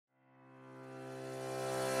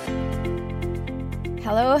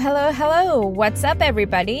Hello, hello, hello. What's up,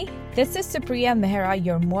 everybody? This is Supriya Mehra,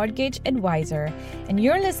 your mortgage advisor, and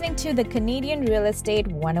you're listening to the Canadian Real Estate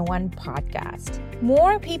 101 podcast.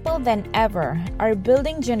 More people than ever are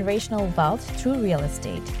building generational wealth through real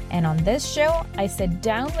estate. And on this show, I sit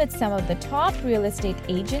down with some of the top real estate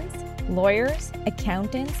agents, lawyers,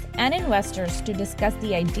 accountants, and investors to discuss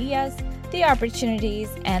the ideas, the opportunities,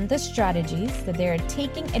 and the strategies that they are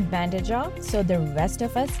taking advantage of so the rest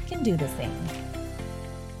of us can do the same.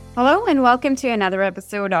 Hello and welcome to another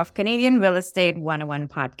episode of Canadian Real Estate 101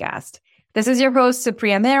 podcast. This is your host,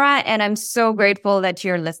 Supriya Mehra, and I'm so grateful that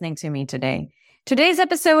you're listening to me today. Today's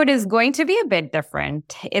episode is going to be a bit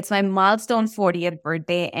different. It's my milestone 40th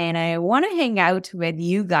birthday, and I want to hang out with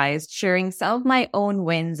you guys, sharing some of my own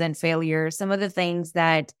wins and failures, some of the things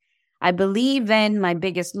that I believe in, my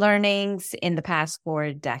biggest learnings in the past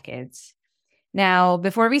 4 decades. Now,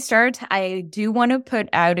 before we start, I do want to put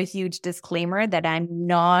out a huge disclaimer that I'm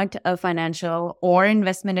not a financial or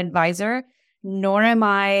investment advisor, nor am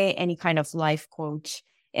I any kind of life coach.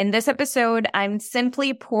 In this episode, I'm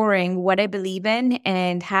simply pouring what I believe in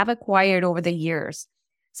and have acquired over the years.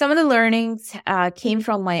 Some of the learnings came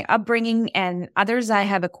from my upbringing, and others I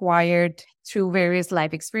have acquired through various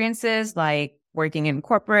life experiences like working in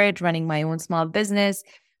corporate, running my own small business,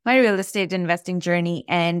 my real estate investing journey,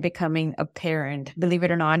 and becoming a parent. Believe it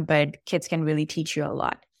or not, but kids can really teach you a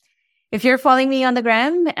lot. If you're following me on the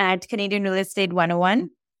gram at Canadian Real Estate 101,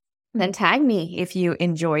 then tag me if you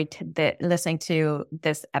enjoyed listening to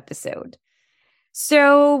this episode.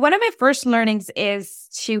 So one of my first learnings is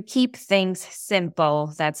to keep things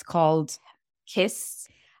simple. That's called KISS.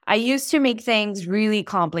 I used to make things really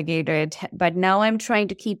complicated, but now I'm trying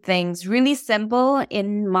to keep things really simple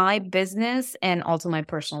in my business and also my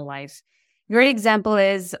personal life. A great example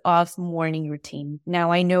is of morning routine.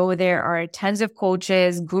 Now, I know there are tons of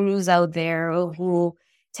coaches, gurus out there who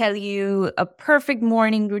tell you a perfect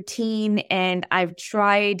morning routine, and I've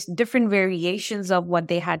tried different variations of what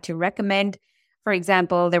they had to recommend. For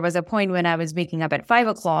example, there was a point when I was waking up at 5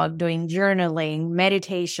 o'clock, doing journaling,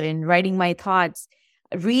 meditation, writing my thoughts,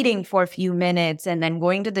 reading for a few minutes, and then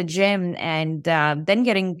going to the gym, and then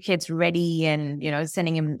getting kids ready and,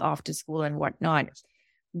 sending them off to school and whatnot.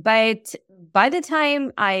 But by the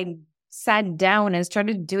time I sat down and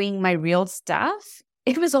started doing my real stuff,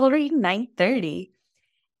 it was already 9:30.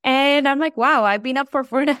 And I'm like, wow, I've been up for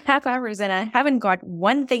 4.5 hours and I haven't got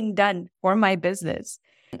one thing done for my business.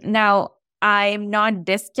 Now, I'm not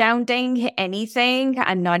discounting anything.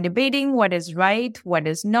 I'm not debating what is right, what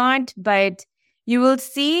is not, but you will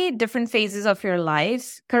see different phases of your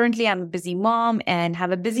life. Currently, I'm a busy mom and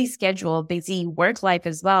have a busy schedule, busy work life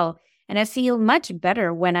as well. And I feel much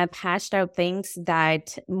better when I've hashed out things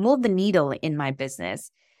that move the needle in my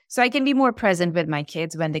business. So I can be more present with my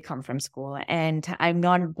kids when they come from school. And I'm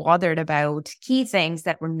not bothered about key things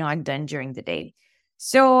that were not done during the day.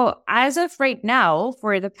 So as of right now,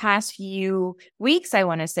 for the past few weeks, I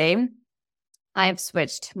want to say, I've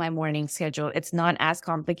switched my morning schedule. It's not as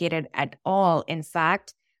complicated at all. In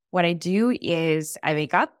fact, what I do is I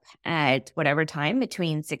wake up at whatever time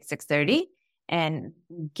between 6:30 and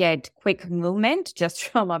get quick movement just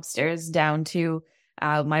from upstairs down to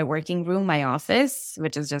my working room, my office,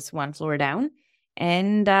 which is just 1 floor down,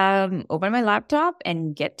 and open my laptop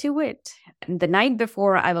and get to it. And the night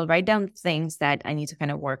before, I will write down things that I need to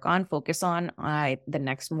kind of work on, focus on the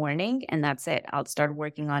next morning, and that's it. I'll start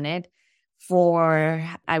working on it for,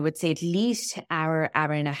 I would say, at least hour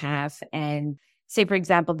and a half. And say, for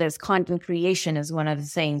example, this content creation is one of the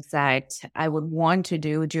things that I would want to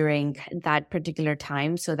do during that particular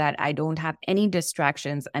time so that I don't have any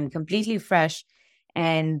distractions. I'm completely fresh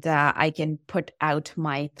and I can put out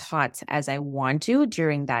my thoughts as I want to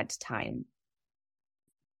during that time.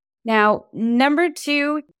 Now, number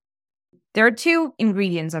 2, there are 2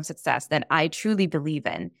 ingredients of success that I truly believe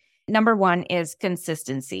in. Number 1 is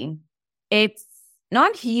consistency. It's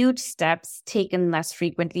not huge steps taken less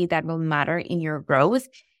frequently that will matter in your growth.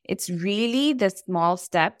 It's really the small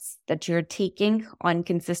steps that you're taking on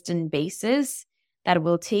consistent basis that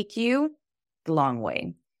will take you the long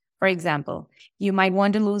way. For example, you might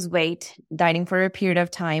want to lose weight. Dieting for a period of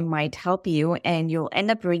time might help you, and you'll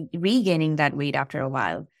end up regaining that weight after a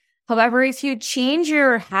while. However, if you change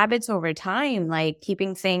your habits over time, like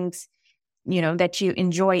keeping things that you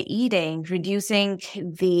enjoy eating, reducing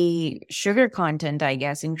the sugar content,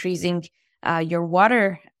 increasing your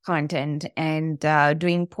water content, and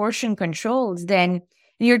doing portion controls, then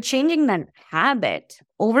you're changing that habit.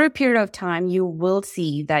 Over a period of time, you will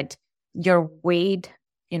see that your weight,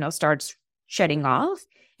 starts shedding off,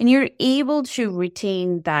 and you're able to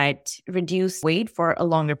retain that reduced weight for a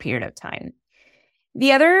longer period of time.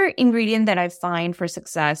 The other ingredient that I find for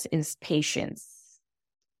success is patience.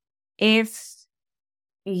 If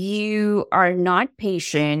you are not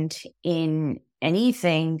patient in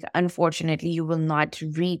anything, unfortunately, you will not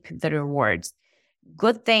reap the rewards.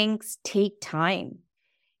 Good things take time.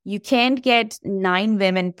 You can't get 9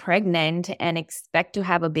 women pregnant and expect to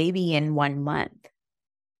have a baby in 1 month.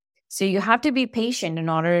 So you have to be patient in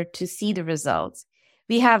order to see the results.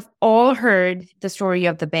 We have all heard the story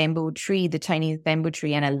of the bamboo tree, the Chinese bamboo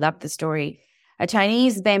tree, and I love the story. A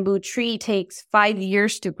Chinese bamboo tree takes 5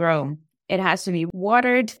 years to grow. It has to be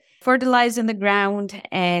watered, fertilized in the ground,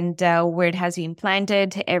 and where it has been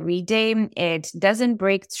planted every day, it doesn't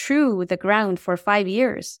break through the ground for 5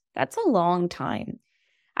 years. That's a long time.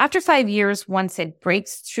 After 5 years, once it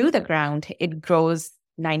breaks through the ground, it grows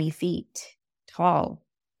 90 feet tall.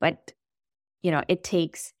 But, it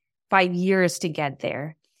takes 5 years to get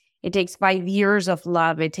there. It takes 5 years of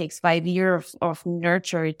love. It takes 5 years of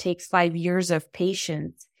nurture. It takes 5 years of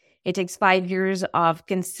patience. It takes 5 years of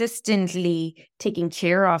consistently taking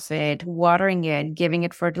care of it, watering it, giving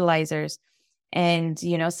it fertilizers, and,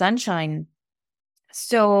 sunshine.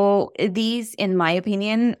 So these, in my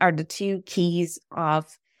opinion, are the 2 keys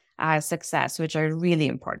of success, which are really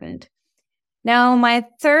important. Now, my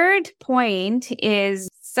third point is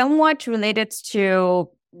somewhat related to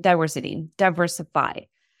diversify.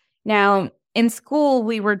 Now, in school,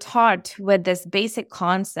 we were taught with this basic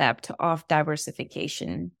concept of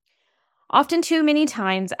diversification. Often, too many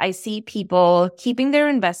times, I see people keeping their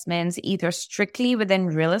investments either strictly within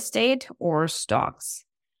real estate or stocks.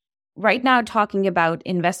 Right now, talking about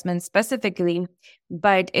investments specifically,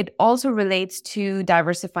 but it also relates to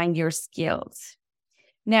diversifying your skills.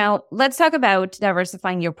 Now, let's talk about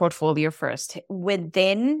diversifying your portfolio first,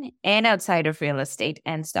 within and outside of real estate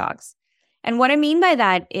and stocks. And what I mean by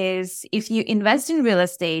that is if you invest in real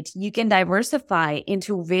estate, you can diversify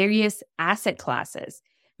into various asset classes,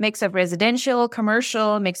 mix of residential,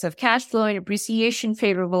 commercial, mix of cash flow and appreciation,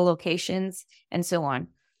 favorable locations, and so on.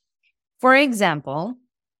 For example,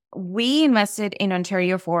 we invested in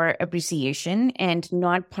Ontario for appreciation and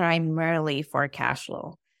not primarily for cash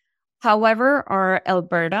flow. However, our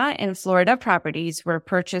Alberta and Florida properties were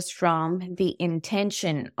purchased from the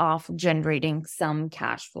intention of generating some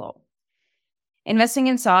cash flow. Investing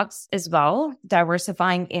in stocks as well,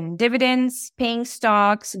 diversifying in dividends, paying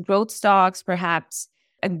stocks, growth stocks, perhaps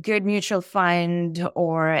a good mutual fund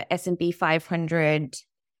or S&P 500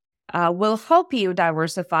 will help you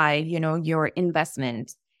diversify, your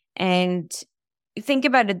investment. And think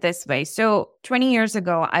about it this way. So 20 years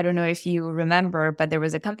ago, I don't know if you remember, but there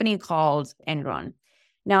was a company called Enron.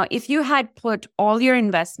 Now, if you had put all your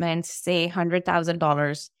investments, say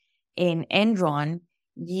 $100,000 in Enron,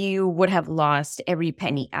 you would have lost every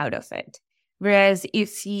penny out of it. Whereas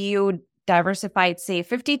if you diversified, say,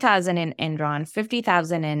 50,000 in Enron,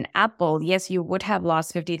 50,000 in Apple, yes, you would have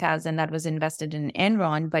lost 50,000 that was invested in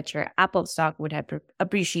Enron, but your Apple stock would have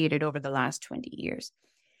appreciated over the last 20 years.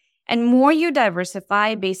 And more you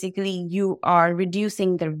diversify, basically, you are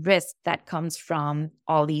reducing the risk that comes from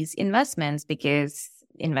all these investments, because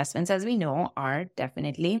investments, as we know, are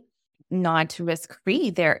definitely not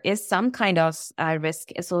risk-free. There is some kind of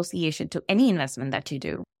risk association to any investment that you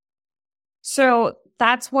do. So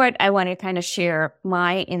that's what I want to kind of share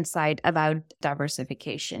my insight about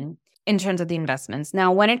diversification in terms of the investments.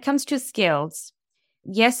 Now, when it comes to skills,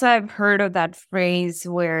 yes, I've heard of that phrase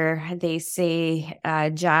where they say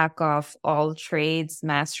jack of all trades,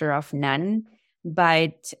 master of none.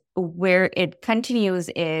 But where it continues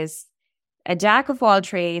is a jack of all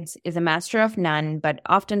trades is a master of none, but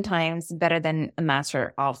oftentimes better than a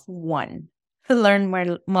master of one.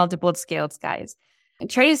 Learn multiple skills, guys. And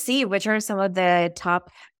try to see which are some of the top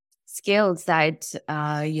skills that,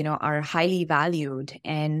 are highly valued.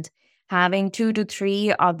 And having 2 to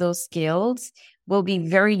 3 of those skills will be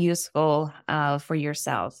very useful for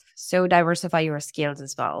yourself. So diversify your skills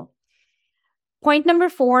as well. Point number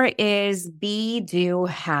 4 is be, do,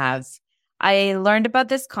 have. I learned about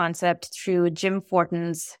this concept through Jim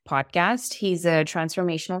Fortin's podcast. He's a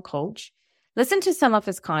transformational coach. Listen to some of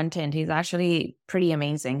his content. He's actually pretty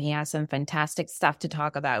amazing. He has some fantastic stuff to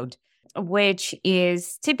talk about, which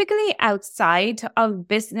is typically outside of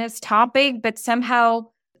business topic, but somehow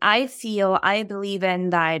I believe in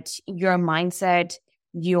that your mindset,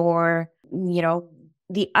 your,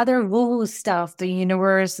 the other woo stuff, the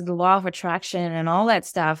universe, the law of attraction and all that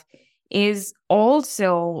stuff is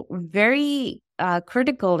also very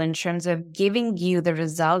critical in terms of giving you the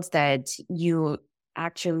results that you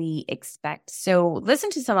actually expect. So listen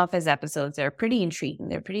to some of his episodes. They're pretty intriguing.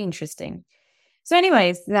 They're pretty interesting. So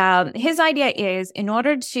anyways, his idea is in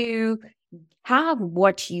order to have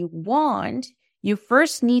what you want, you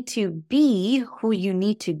first need to be who you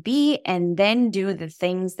need to be and then do the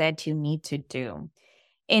things that you need to do.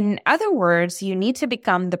 In other words, you need to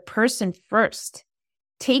become the person first.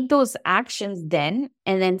 Take those actions then,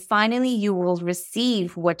 and then finally you will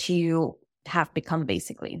receive what you have become,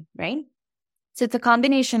 basically, right? So it's a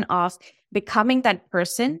combination of becoming that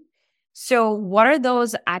person. So what are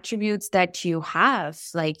those attributes that you have?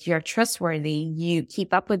 Like, you're trustworthy, you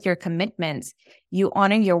keep up with your commitments, you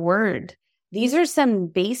honor your word. These are some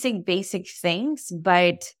basic things,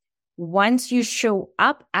 but once you show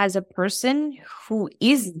up as a person who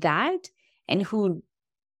is that and who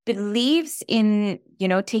believes in,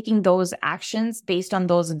 taking those actions based on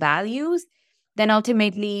those values, then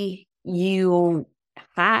ultimately you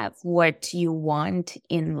have what you want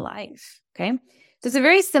in life. Okay. So it's a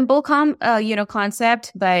very simple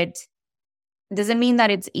concept, but it doesn't mean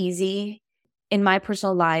that it's easy. In my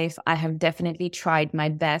personal life, I have definitely tried my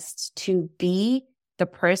best to be the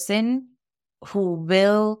person who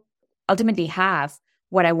will ultimately have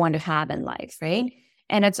what I want to have in life, right?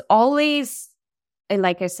 And it's always,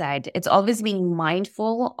 like I said, it's always being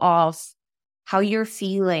mindful of how you're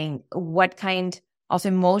feeling, what kind of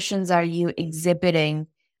emotions are you exhibiting,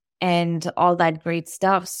 and all that great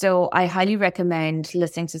stuff. So I highly recommend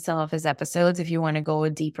listening to some of his episodes if you want to go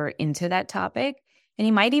deeper into that topic. And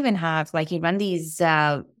he might even have, he run these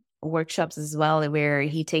workshops as well, where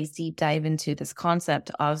he takes deep dive into this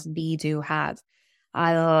concept of be, do, have.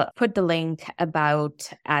 I'll put the link about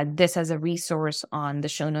this as a resource on the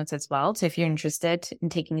show notes as well. So if you're interested in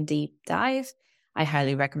taking a deep dive, I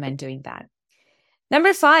highly recommend doing that.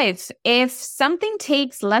 Number 5, if something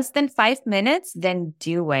takes less than 5 minutes, then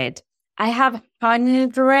do it. I have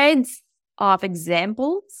hundreds of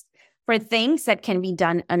examples for things that can be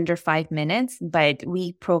done under 5 minutes, but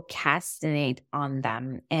we procrastinate on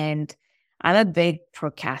them. And I'm a big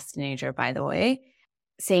procrastinator, by the way,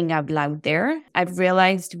 saying out loud there. I've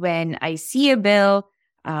realized when I see a bill,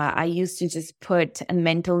 I used to just put a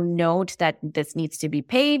mental note that this needs to be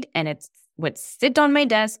paid, and it would sit on my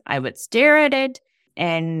desk. I would stare at it.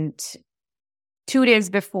 And 2 days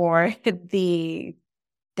before the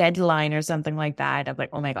deadline or something like that, I'm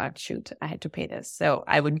like, oh my God, shoot, I had to pay this. So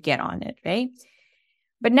I would get on it, right?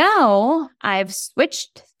 But now I've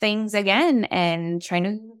switched things again and trying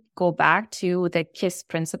to go back to the KISS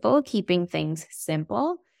principle, keeping things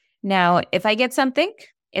simple. Now, if I get something,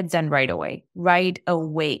 it's done right away.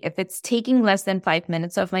 If it's taking less than 5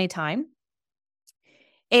 minutes of my time,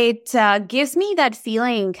 it gives me that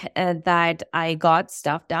feeling that I got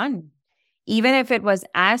stuff done, even if it was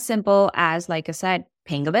as simple as, like I said,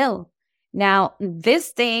 paying a bill. Now,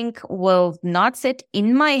 this thing will not sit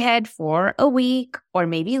in my head for a week or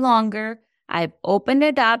maybe longer. I've opened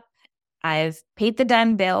it up, I've paid the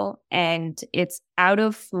damn bill, and it's out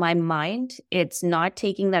of my mind. It's not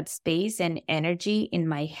taking that space and energy in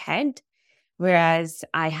my head, whereas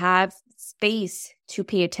I have space to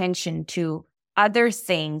pay attention to other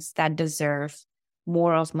things that deserve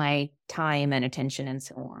more of my time and attention and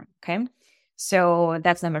so on. Okay. So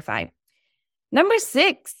that's number 5. Number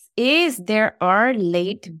 6 is there are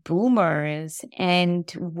late boomers. And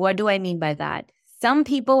what do I mean by that? Some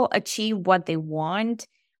people achieve what they want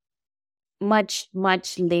much,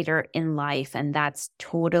 much later in life, and that's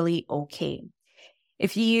totally okay.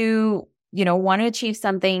 If you want to achieve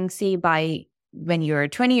something, say by when you're a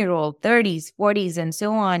 20-year-old, 30s, 40s, and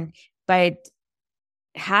so on, but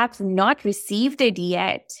have not received it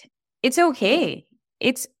yet, it's okay.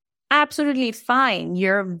 It's absolutely fine.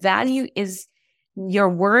 Your value is your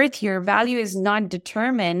worth. Your value is not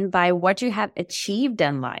determined by what you have achieved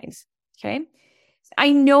in life. Okay.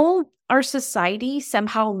 I know our society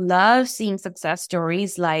somehow loves seeing success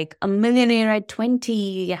stories like a millionaire at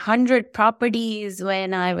 20, 100 properties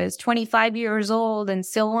when I was 25 years old, and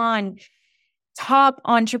so on. Top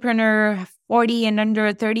entrepreneur, 40 and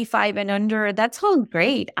under, 35 and under. That's all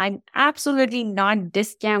great. I'm absolutely not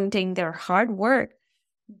discounting their hard work,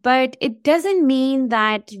 but it doesn't mean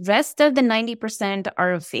that rest of the 90%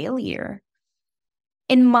 are a failure.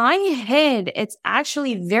 In my head, it's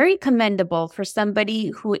actually very commendable for somebody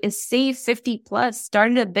who is, say, 50 plus,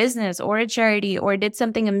 started a business or a charity or did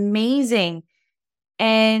something amazing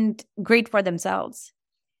and great for themselves.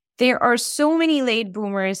 There are so many late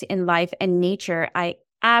boomers in life and nature. I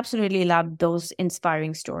absolutely love those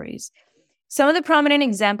inspiring stories. Some of the prominent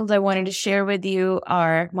examples I wanted to share with you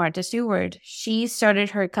are Martha Stewart. She started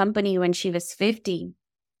her company when she was 50.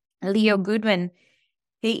 Leo Goodwin,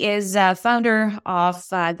 he is founder of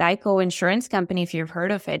Geico Insurance Company, if you've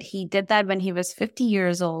heard of it. He did that when he was 50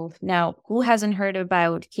 years old. Now, who hasn't heard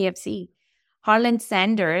about KFC? Harlan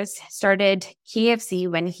Sanders started KFC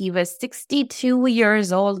when he was 62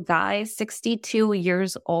 years old, guys, 62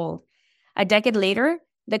 years old. A decade later,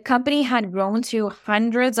 the company had grown to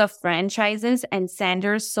hundreds of franchises, and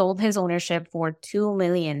Sanders sold his ownership for $2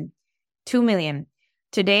 million. $2 million.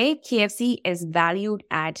 Today, KFC is valued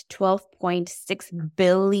at $12.6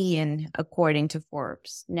 billion, according to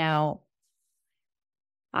Forbes. Now,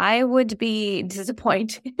 I would be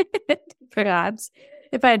disappointed, perhaps,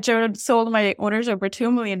 if I had sold my ownership for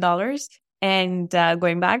 $2 million and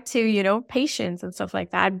going back to, patience and stuff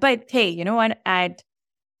like that. But hey, you know what? At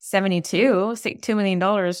 72, $2 million,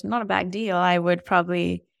 not a bad deal. I would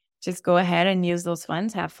probably just go ahead and use those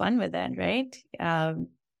funds, have fun with it, right?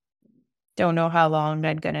 Don't know how long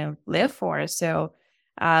I'm going to live for. So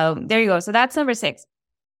there you go. So that's number 6.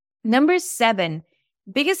 Number 7,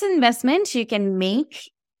 biggest investment you can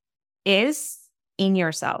make is in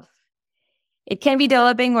yourself. It can be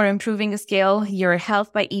developing or improving a skill, your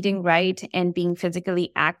health by eating right and being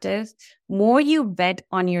physically active. More you bet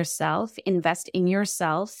on yourself, invest in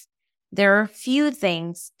yourself, there are few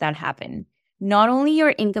things that happen. Not only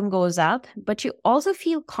your income goes up, but you also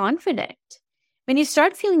feel confident. When you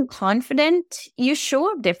start feeling confident, you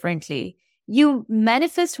show up differently. You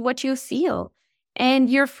manifest what you feel. And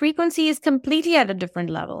your frequency is completely at a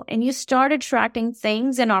different level. And you start attracting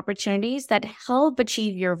things and opportunities that help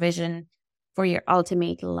achieve your vision for your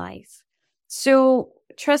ultimate life. So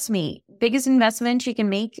trust me, biggest investment you can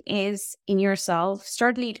make is in yourself.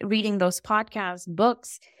 Start reading those podcasts,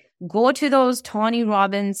 books, go to those Tony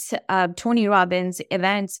Robbins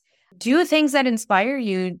events, do things that inspire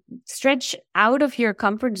you, stretch out of your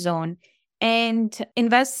comfort zone, and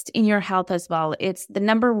invest in your health as well. It's the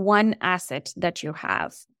number one asset that you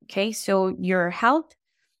have. Okay, so your health,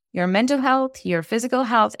 your mental health, your physical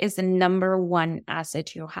health is the number one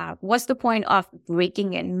asset you have. What's the point of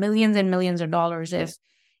raking in millions and millions of dollars if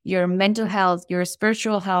your mental health, your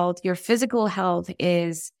spiritual health, your physical health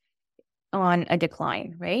is on a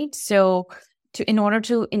decline, right? So in order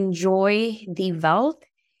to enjoy the wealth,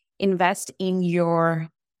 invest in your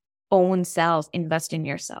own self, invest in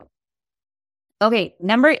yourself. Okay,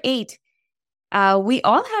 number 8, we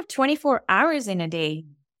all have 24 hours in a day.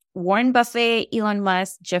 Warren Buffett, Elon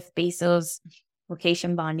Musk, Jeff Bezos, Rakesh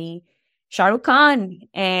Ambani, Shah Rukh Khan.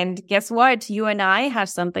 And guess what? You and I have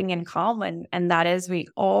something in common, and that is we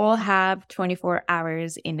all have 24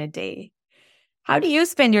 hours in a day. How do you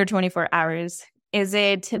spend your 24 hours? Is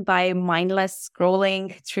it by mindless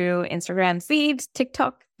scrolling through Instagram feeds,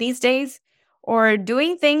 TikTok these days? Or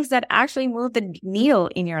doing things that actually move the needle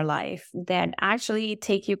in your life, that actually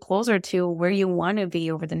take you closer to where you want to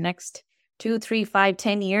be over the next 2, 3, 5,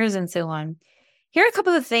 10 years and so on. Here are a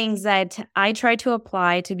couple of things that I try to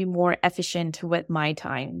apply to be more efficient with my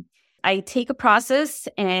time. I take a process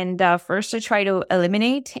and first I try to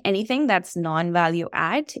eliminate anything that's non-value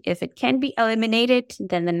add. If it can be eliminated,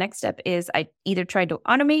 then the next step is I either try to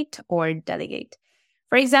automate or delegate.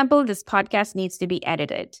 For example, this podcast needs to be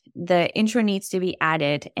edited. The intro needs to be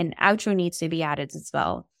added and outro needs to be added as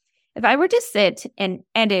well. If I were to sit and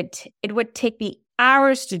edit, it would take me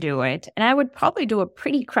hours to do it. And I would probably do a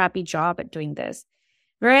pretty crappy job at doing this.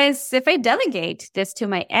 Whereas if I delegate this to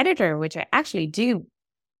my editor, which I actually do,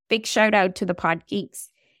 big shout out to the Pod Geeks,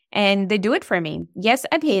 and they do it for me. Yes,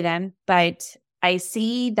 I pay them, but I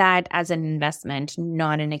see that as an investment,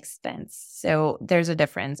 not an expense. So there's a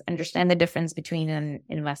difference. Understand the difference between an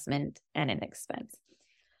investment and an expense.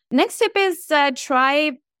 Next tip is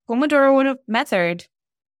try Pomodoro method.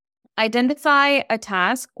 Identify a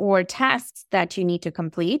task or tasks that you need to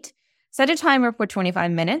complete. Set a timer for 25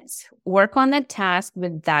 minutes. Work on that task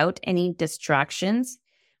without any distractions.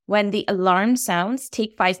 When the alarm sounds,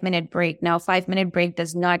 take 5-minute break. Now, 5-minute break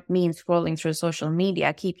does not mean scrolling through social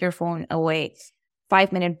media. Keep your phone away.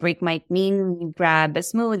 5-minute break might mean you grab a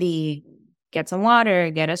smoothie, get some water,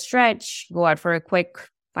 get a stretch, go out for a quick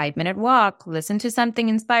 5-minute walk, listen to something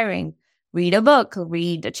inspiring, read a book,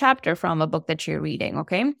 read a chapter from a book that you're reading,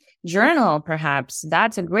 okay? Journal, perhaps.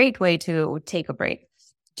 That's a great way to take a break.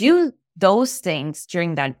 Do those things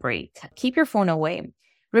during that break. Keep your phone away.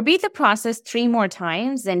 Repeat the process 3 more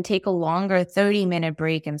times, then take a longer 30-minute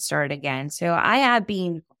break and start again. So I have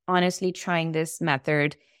been honestly trying this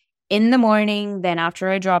method in the morning, then after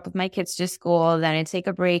I drop my kids to school, then I take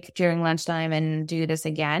a break during lunchtime and do this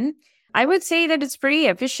again. I would say that it's pretty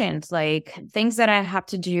efficient, like things that I have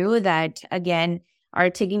to do that, again, are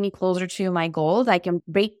taking me closer to my goals. I can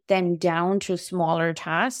break them down to smaller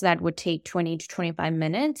tasks that would take 20 to 25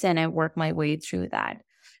 minutes, and I work my way through that.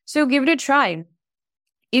 So give it a try.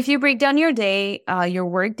 If you break down your day, your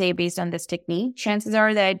work day based on this technique, chances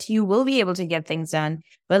are that you will be able to get things done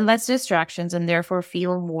with less distractions and therefore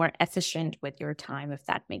feel more efficient with your time, if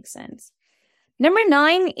that makes sense. Number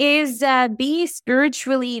 9 is be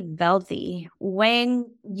spiritually wealthy. When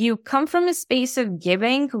you come from a space of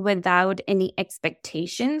giving without any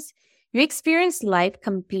expectations, you experience life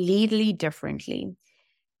completely differently.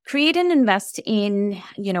 Create and invest in,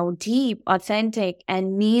 deep, authentic,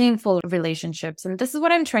 and meaningful relationships. And this is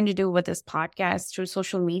what I'm trying to do with this podcast through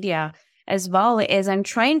social media as well, is I'm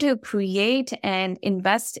trying to create and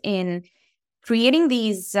invest in creating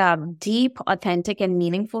these deep, authentic, and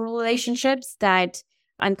meaningful relationships that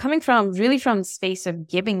I'm coming from really from space of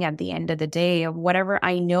giving at the end of the day of whatever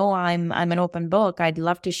I know. I'm an open book. I'd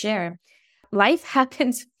love to share. Life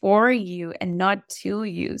happens for you and not to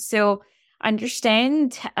you. So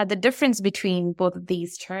understand the difference between both of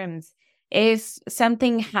these terms. If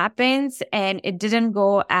something happens and it didn't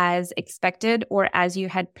go as expected or as you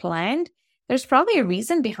had planned, there's probably a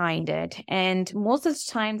reason behind it. And most of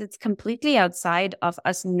the times it's completely outside of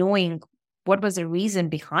us knowing what was the reason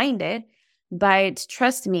behind it. But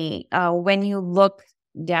trust me, when you look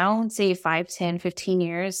down, say 5, 10, 15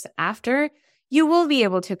 years after, you will be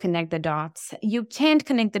able to connect the dots. You can't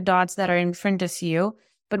connect the dots that are in front of you.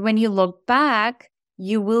 But when you look back,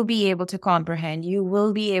 you will be able to comprehend. You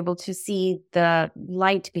will be able to see the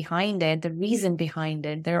light behind it, the reason behind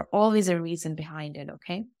it. There's always a reason behind it,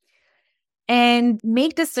 okay? And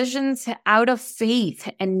make decisions out of faith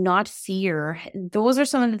and not fear. Those are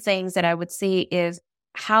some of the things that I would say is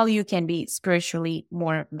how you can be spiritually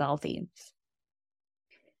more wealthy.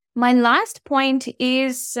 My last point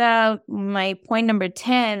is, my point number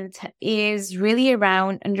 10 is really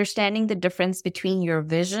around understanding the difference between your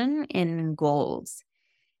vision and goals.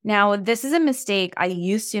 Now, this is a mistake I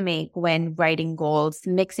used to make when writing goals,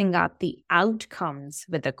 mixing up the outcomes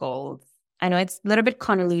with the goals. I know it's a little bit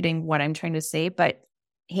convoluting what I'm trying to say, but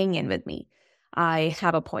hang in with me. I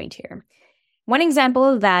have a point here. One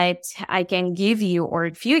example that I can give you, or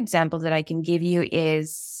a few examples that I can give you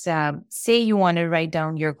is, say you want to write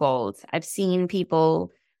down your goals. I've seen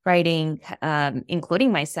people writing,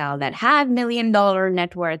 including myself, that have $1 million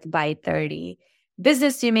net worth by 30,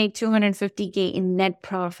 business to make $250K in net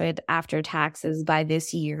profit after taxes by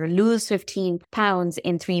this year, lose 15 pounds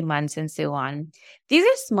in 3 months, and so on. These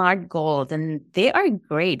are smart goals, and they are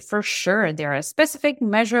great for sure. They are specific,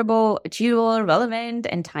 measurable, achievable, relevant,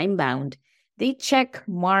 and time-bound. They check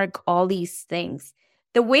mark all these things.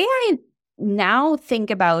 The way I now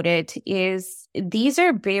think about it is these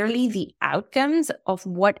are barely the outcomes of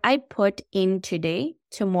what I put in today,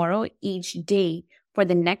 tomorrow, each day for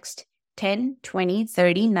the next 10, 20,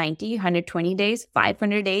 30, 90, 120 days,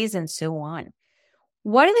 500 days, and so on.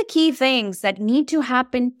 What are the key things that need to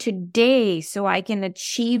happen today so I can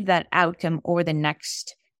achieve that outcome over the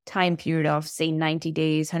next time period of, say, 90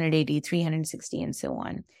 days, 180, 360, and so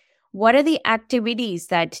on? What are the activities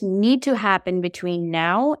that need to happen between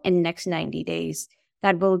now and next 90 days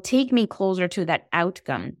that will take me closer to that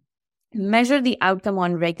outcome? Measure the outcome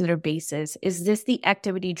on a regular basis. Is this the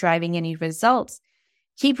activity driving any results?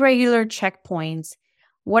 Keep regular checkpoints.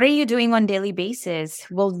 What are you doing on a daily basis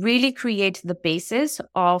will really create the basis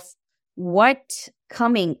of what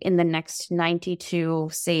coming in the next 90 to,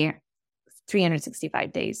 say,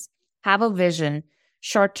 365 days. Have a vision,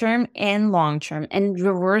 short-term and long-term, and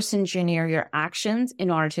reverse engineer your actions in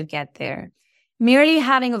order to get there. Merely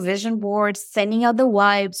having a vision board, sending out the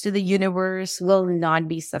vibes to the universe will not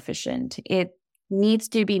be sufficient. It needs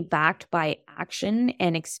to be backed by action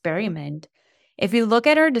and experiment. If we look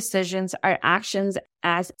at our decisions, our actions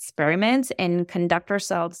as experiments and conduct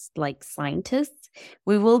ourselves like scientists,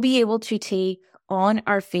 we will be able to take on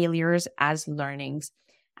our failures as learnings.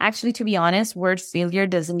 Actually, to be honest, word failure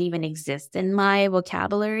doesn't even exist in my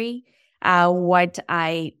vocabulary. What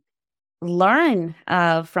I learn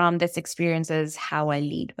from this experience is how I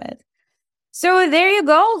lead with. So there you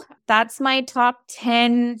go. That's my top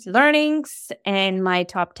 10 learnings and my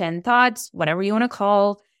top 10 thoughts, whatever you want to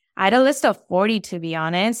call. I had a list of 40, to be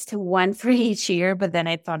honest, one for each year, but then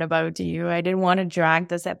I thought about you. I didn't want to drag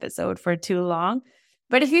this episode for too long.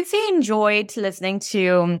 But if you enjoyed listening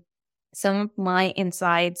to some of my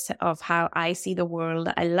insights of how I see the world,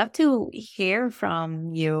 I'd love to hear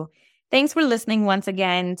from you. Thanks for listening once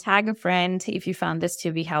again. Tag a friend if you found this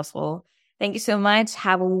to be helpful. Thank you so much.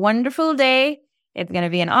 Have a wonderful day. It's going to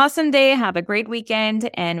be an awesome day. Have a great weekend,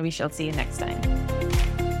 and we shall see you next time.